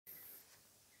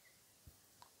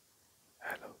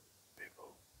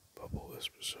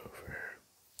Christmas over here.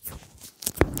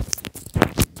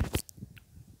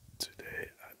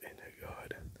 Today I'm in the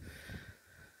garden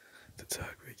to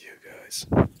talk with you guys.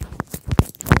 I'm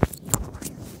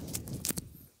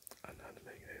not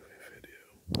making a video.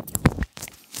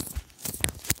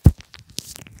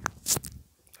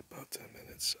 About 10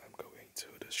 minutes I'm going to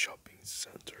the shopping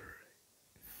center.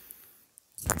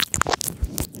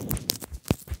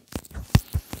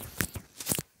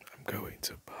 I'm going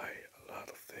to buy a lot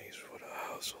of things for the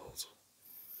household.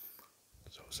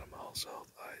 So some household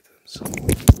items.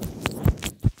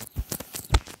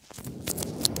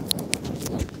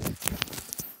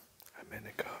 I'm in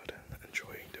the garden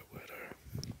enjoying the weather.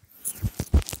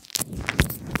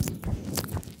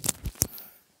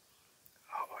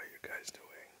 How are you guys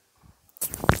doing?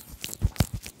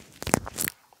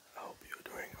 I hope you're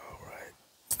doing alright.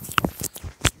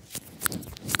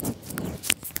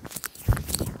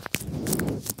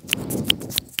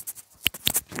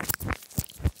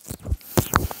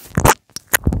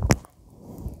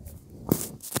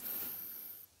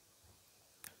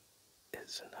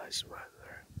 It's a nice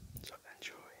weather, so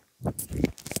enjoy.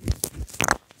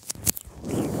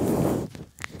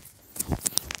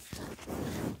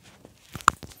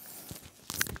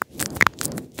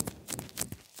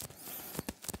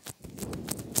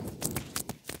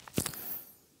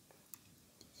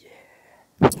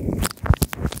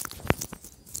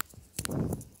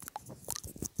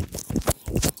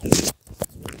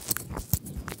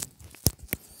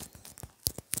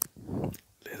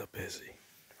 Little busy.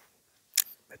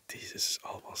 My thesis is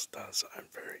almost done, so I'm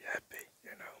very happy,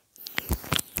 you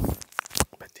know.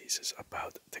 My thesis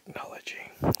about technology.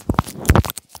 I'm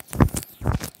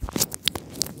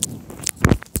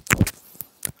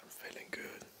feeling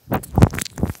good.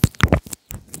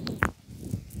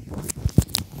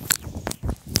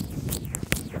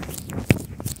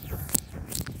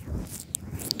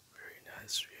 Very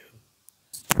nice view.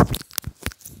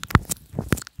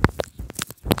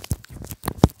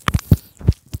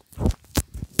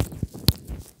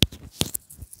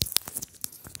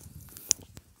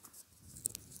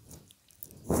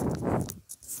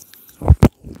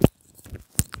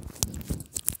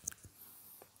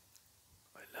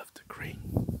 I love the green.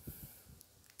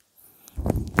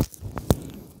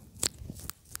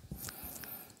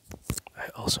 I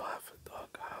also have a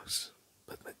dog house,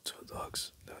 but my two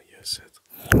dogs don't use it.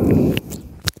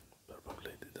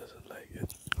 Probably they doesn't like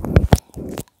it.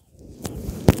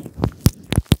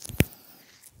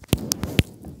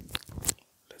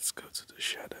 Let's go to the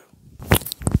shadow.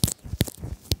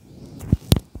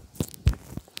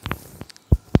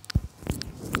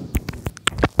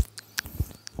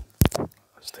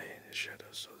 I'll stay in the shadow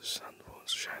so the sun won't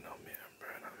shine on me and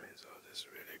burn on me. So this is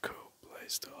a really cool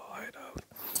place to hide out.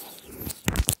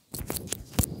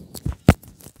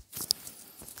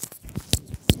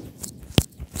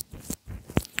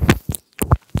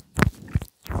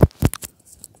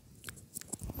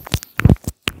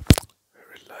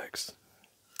 Relax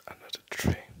under the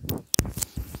tree.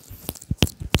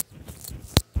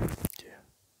 Yeah.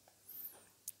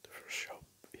 The first shop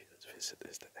we visit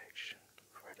is the Action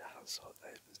for the household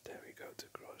items. Then we go to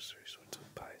groceries to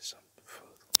buy some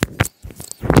food.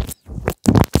 We're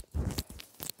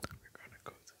gonna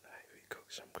cook tonight. We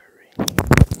cook some curry.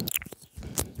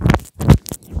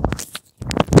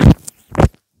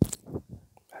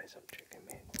 Buy some chicken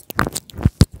meat.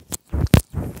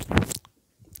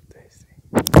 Tasty.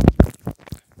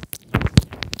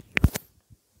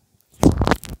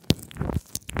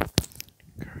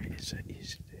 Curry is an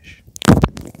easy dish.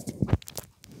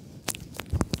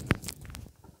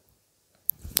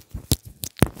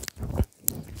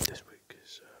 This week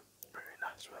is very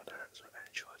nice weather, so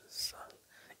enjoy the sun.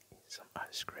 Eat some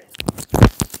ice cream.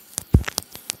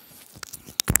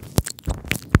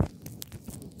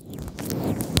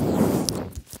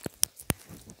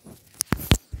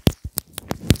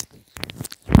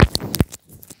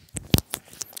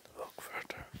 Look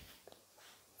further.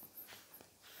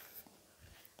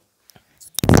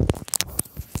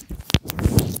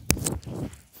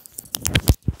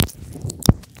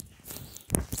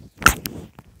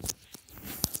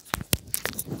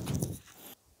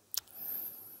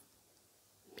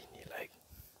 Mini lake.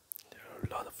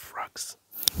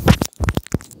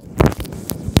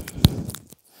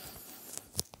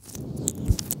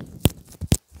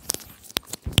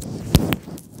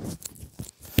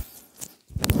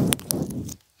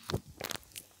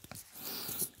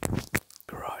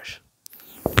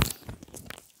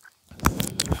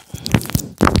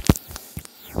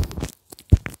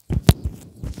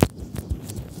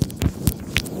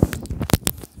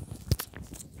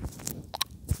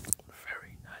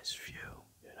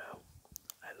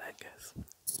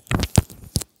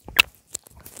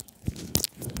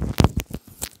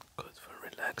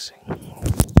 relaxing.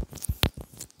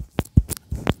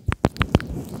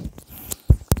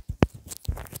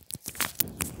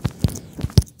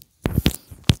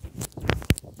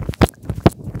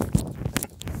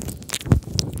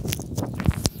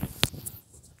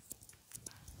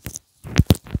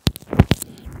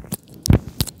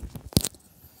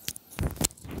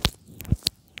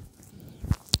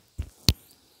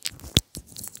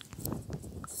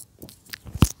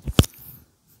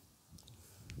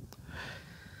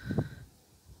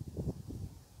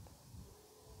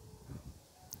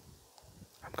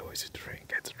 I'm going to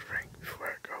get a drink before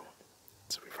I go.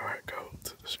 So before I go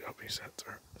to the shopping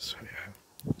center. So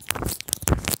yeah,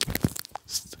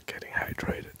 just getting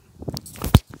hydrated.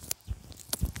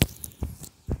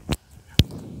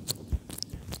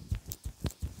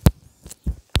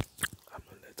 I'm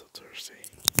a little thirsty.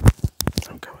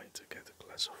 I'm going to get a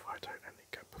glass of water and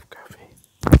a cup of coffee.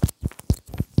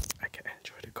 I can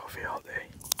enjoy the coffee all day.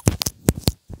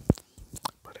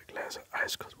 But a glass of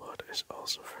ice cold water is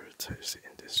also very tasty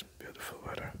in this beautiful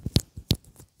weather.